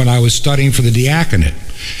around it when I was studying for the diaconate.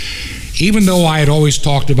 Even though I had always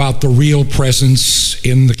talked about the real presence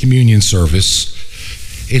in the communion service,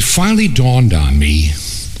 it finally dawned on me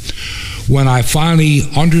when I finally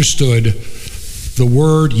understood the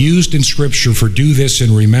word used in Scripture for "do this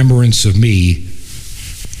in remembrance of me,"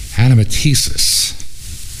 anamnesis,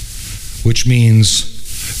 which means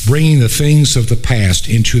bringing the things of the past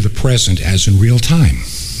into the present as in real time.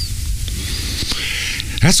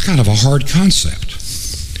 That's kind of a hard concept.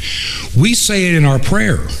 We say it in our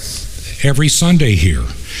prayer every Sunday here,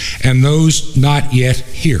 and those not yet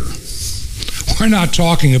here. We're not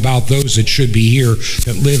talking about those that should be here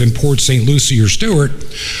that live in Port St. Lucie or Stewart.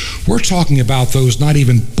 We're talking about those not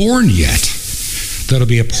even born yet that'll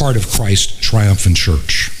be a part of Christ's triumphant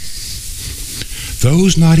church.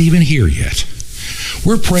 Those not even here yet.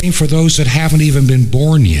 We're praying for those that haven't even been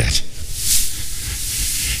born yet.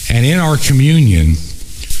 And in our communion,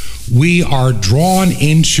 we are drawn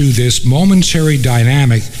into this momentary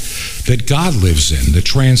dynamic that God lives in, that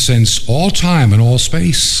transcends all time and all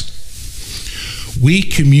space. We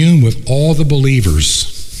commune with all the believers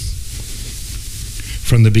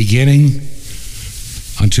from the beginning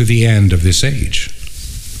unto the end of this age,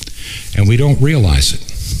 and we don't realize it.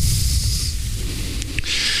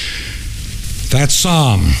 That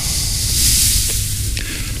psalm,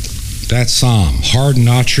 harden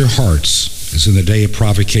not your hearts, as in the day of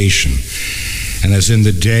provocation, and as in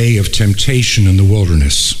the day of temptation in the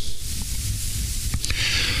wilderness.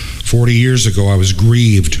 40 years ago, I was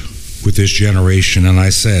grieved with this generation, and I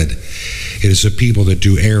said, it is a people that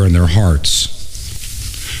do err in their hearts.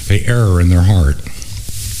 They err in their heart.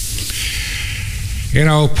 You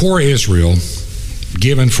know, poor Israel,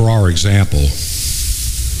 given for our example,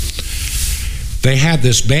 they had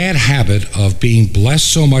this bad habit of being blessed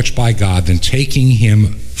so much by God than taking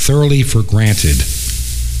him thoroughly for granted,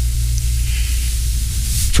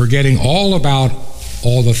 forgetting all about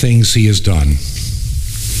all the things he has done.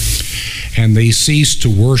 And they ceased to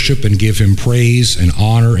worship and give him praise and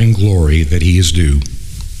honor and glory that he is due.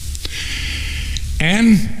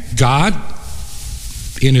 And God,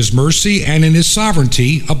 in his mercy and in his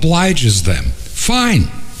sovereignty, obliges them. Fine.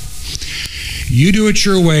 You do it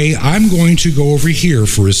your way. I'm going to go over here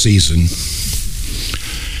for a season.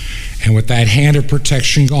 And with that hand of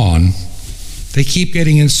protection gone, they keep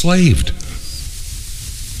getting enslaved.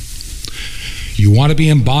 You want to be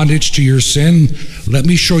in bondage to your sin? Let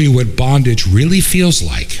me show you what bondage really feels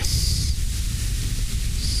like.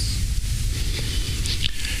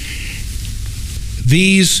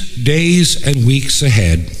 These days and weeks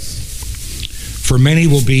ahead, for many,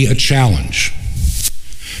 will be a challenge.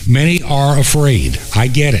 Many are afraid. I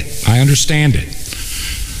get it. I understand it.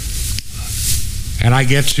 And I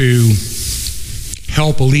get to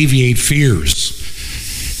help alleviate fears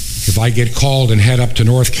if I get called and head up to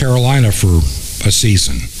North Carolina for a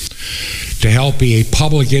season, to help be a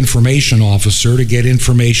public information officer to get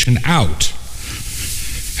information out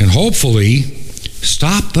and hopefully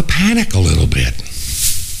stop the panic a little bit.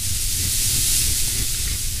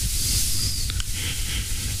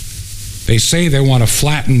 They say they want to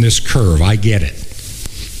flatten this curve. I get it.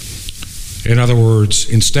 In other words,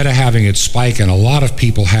 instead of having it spike and a lot of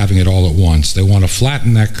people having it all at once, they want to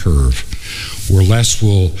flatten that curve where less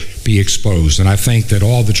will be exposed. And I think that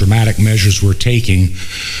all the dramatic measures we're taking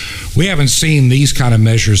We haven't seen these kind of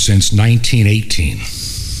measures since 1918,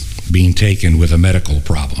 being taken with a medical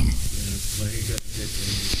problem.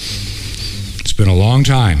 It's been a long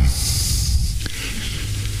time.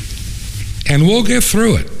 And we'll get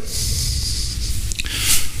through it,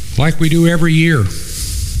 like we do every year.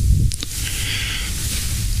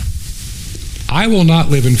 I will not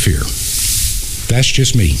live in fear. That's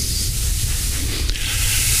just me.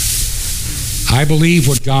 I believe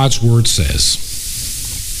what God's Word says.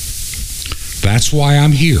 That's why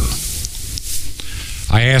I'm here.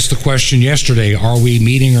 I asked the question yesterday, are we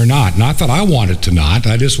meeting or not? Not that I wanted to not.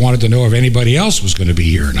 I just wanted to know if anybody else was going to be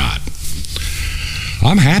here or not.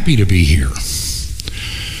 I'm happy to be here.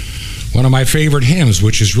 One of my favorite hymns,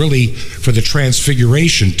 which is really for the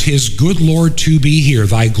Transfiguration, "'Tis good, Lord, to be here.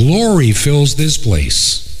 Thy glory fills this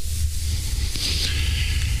place."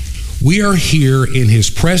 We are here in His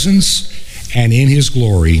presence and in His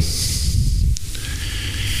glory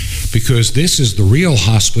because this is the real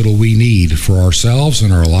hospital we need for ourselves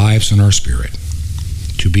and our lives and our spirit,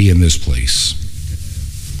 to be in this place.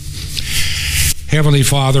 Heavenly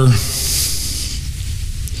Father,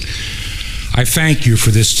 I thank you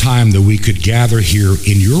for this time that we could gather here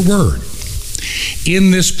in your word,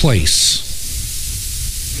 in this place.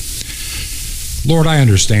 Lord, I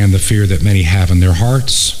understand the fear that many have in their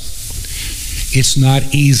hearts. It's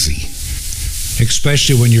not easy,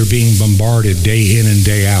 especially when you're being bombarded day in and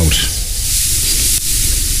day out.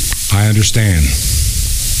 I understand.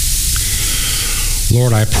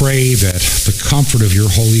 Lord, I pray that the comfort of your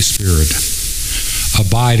Holy Spirit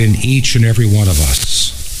abide in each and every one of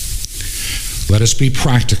us. Let us be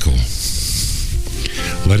practical.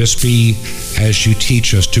 Let us be, as you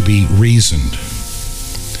teach us, to be reasoned.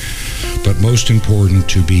 But most important,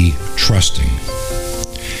 to be trusting.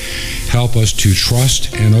 Help us to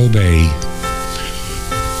trust and obey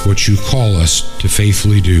what you call us to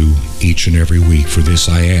faithfully do each and every week. For this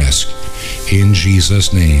I ask, in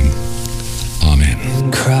Jesus' name, amen.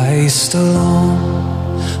 In Christ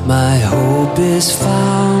alone, my hope is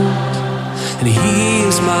found. And He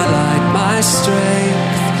is my light, my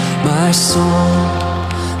strength, my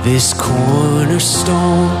song. This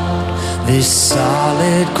cornerstone, this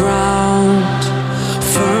solid ground,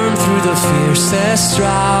 firm through the fiercest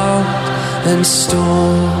drought and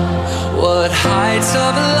storm. What heights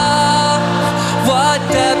of love, what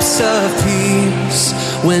depths of peace,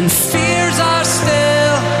 when fears are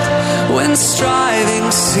stilled, when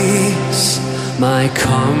striving cease. My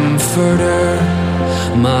comforter,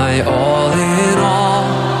 my all in all,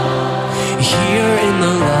 here in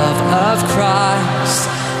the love of Christ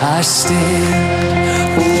I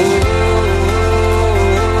stand. Oh.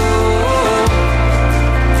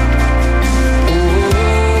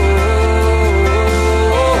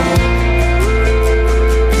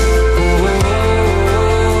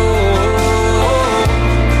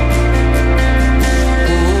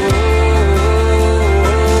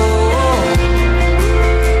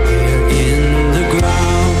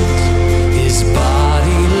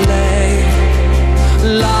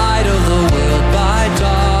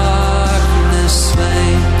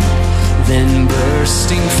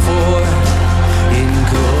 Bursting forth in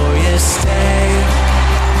glorious day,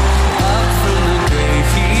 up from the grave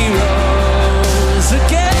He rose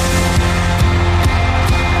again.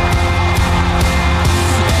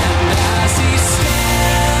 And as He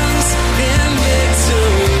stands in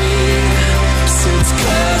victory, since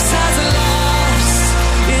curse has lost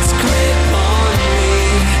its grip on me,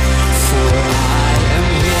 for I am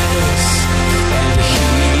His and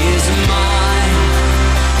He is mine,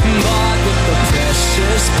 bought with the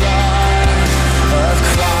precious blood of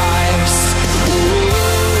Christ.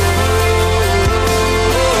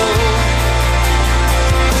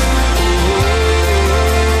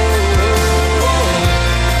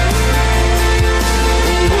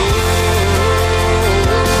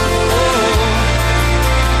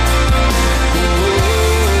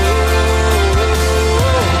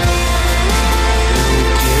 No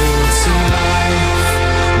guilt in life,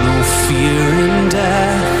 no fear in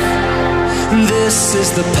death. This is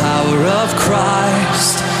the power of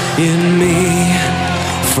Christ in me.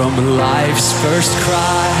 From life's first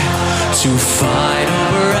cry to final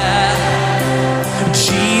breath,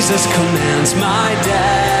 Jesus commands my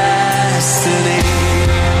destiny.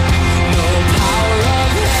 No power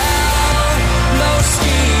of hell, no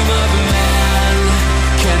scheme of man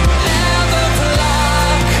can ever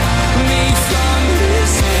pluck me from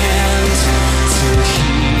His hand till He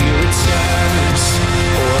returns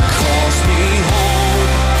or calls me home.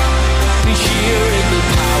 Here in the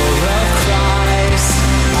power of Christ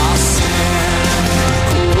I'll stand.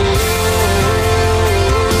 Oh,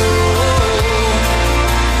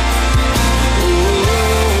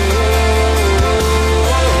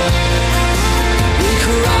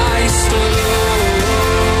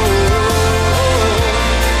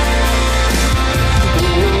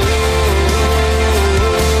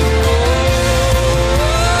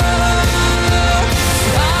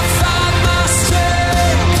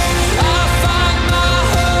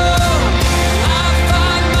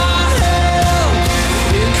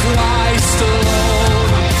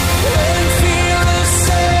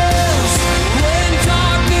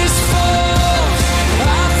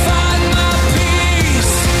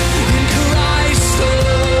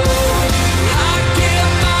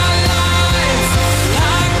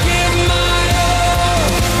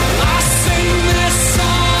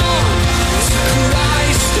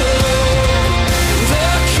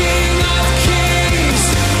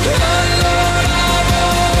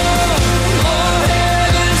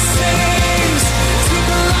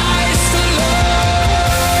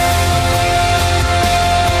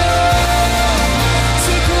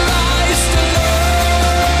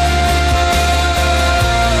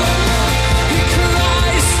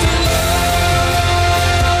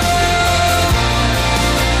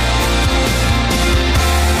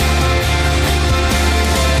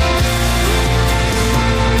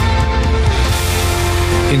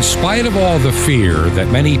 in spite of all the fear that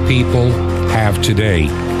many people have today,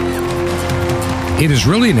 it is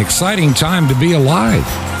really an exciting time to be alive,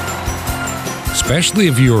 especially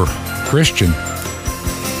if you're Christian.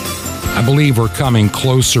 I believe we're coming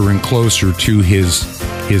closer and closer to his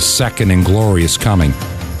second and glorious coming.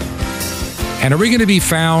 And are we going to be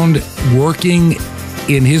found working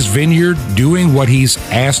in his vineyard, doing what he's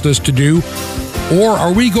asked us to do? Or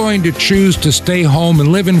are we going to choose to stay home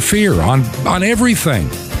and live in fear on everything?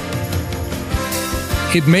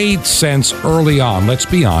 It made sense early on, let's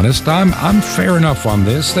be honest. I'm fair enough on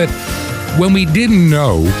this, that when we didn't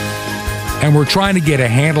know and we're trying to get a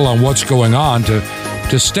handle on what's going on,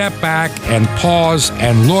 to step back and pause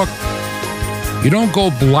and look. You don't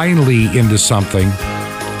go blindly into something.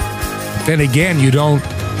 Then again, you don't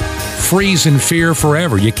freeze in fear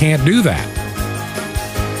forever. You can't do that.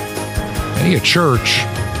 Many a church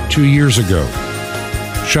 2 years ago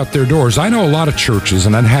shut their doors. I know a lot of churches,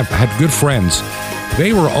 and I have had good friends.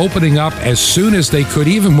 They were opening up as soon as they could,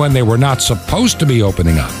 even when they were not supposed to be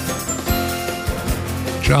opening up.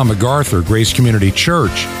 John MacArthur, Grace Community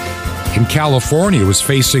Church in California, was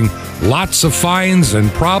facing lots of fines and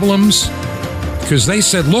problems because they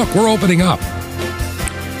said, look, we're opening up.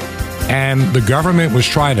 And the government was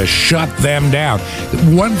trying to shut them down.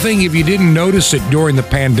 One thing, if you didn't notice it during the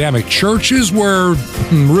pandemic, churches were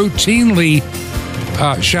routinely,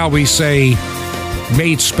 shall we say,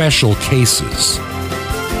 made special cases.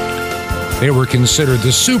 They were considered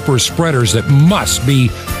the super spreaders that must be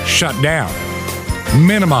shut down,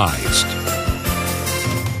 minimized.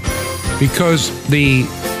 Because the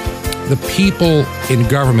people in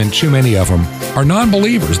government, too many of them, are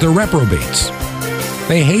non-believers. They're reprobates.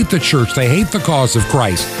 They hate the church. They hate the cause of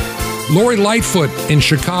Christ. Lori Lightfoot in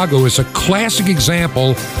Chicago is a classic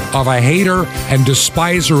example of a hater and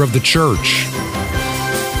despiser of the church.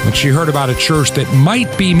 When she heard about a church that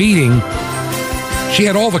might be meeting, she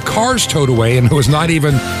had all the cars towed away, and there was not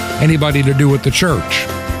even anybody to do with the church.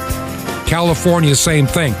 California, same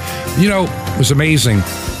thing. You know, it was amazing.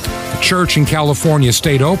 The church in California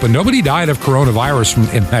stayed open. Nobody died of coronavirus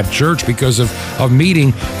in that church because of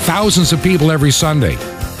meeting thousands of people every Sunday.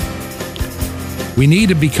 We need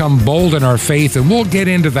to become bold in our faith, and we'll get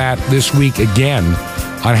into that this week again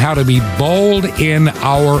on how to be bold in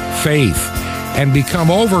our faith and become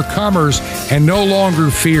overcomers and no longer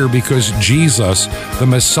fear because Jesus, the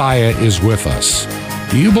Messiah, is with us.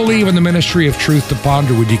 Do you believe in the ministry of Truth to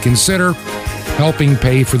Ponder? Would you consider helping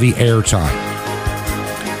pay for the airtime?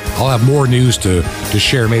 I'll have more news to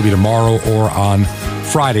share maybe tomorrow or on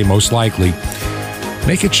Friday, most likely.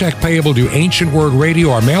 Make a check payable to Ancient Word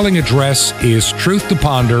Radio. Our mailing address is Truth to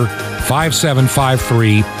Ponder,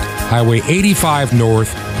 5753, Highway 85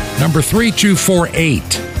 North, number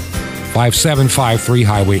 3248. 5753,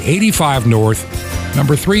 Highway 85 North,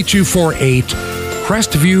 number 3248,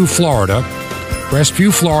 Crestview, Florida.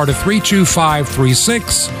 Crestview, Florida,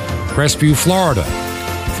 32536. Crestview, Florida,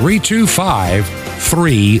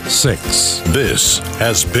 32536. This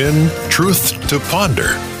has been Truth to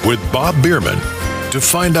Ponder with Bob Bierman. To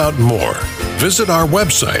find out more, visit our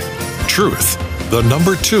website, truth, 2,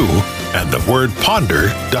 and the word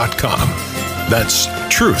ponder.com. That's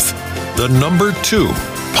truth, 2,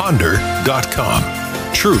 ponder.com.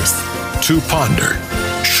 Truth to Ponder,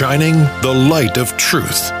 shining the light of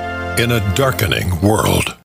truth in a darkening world.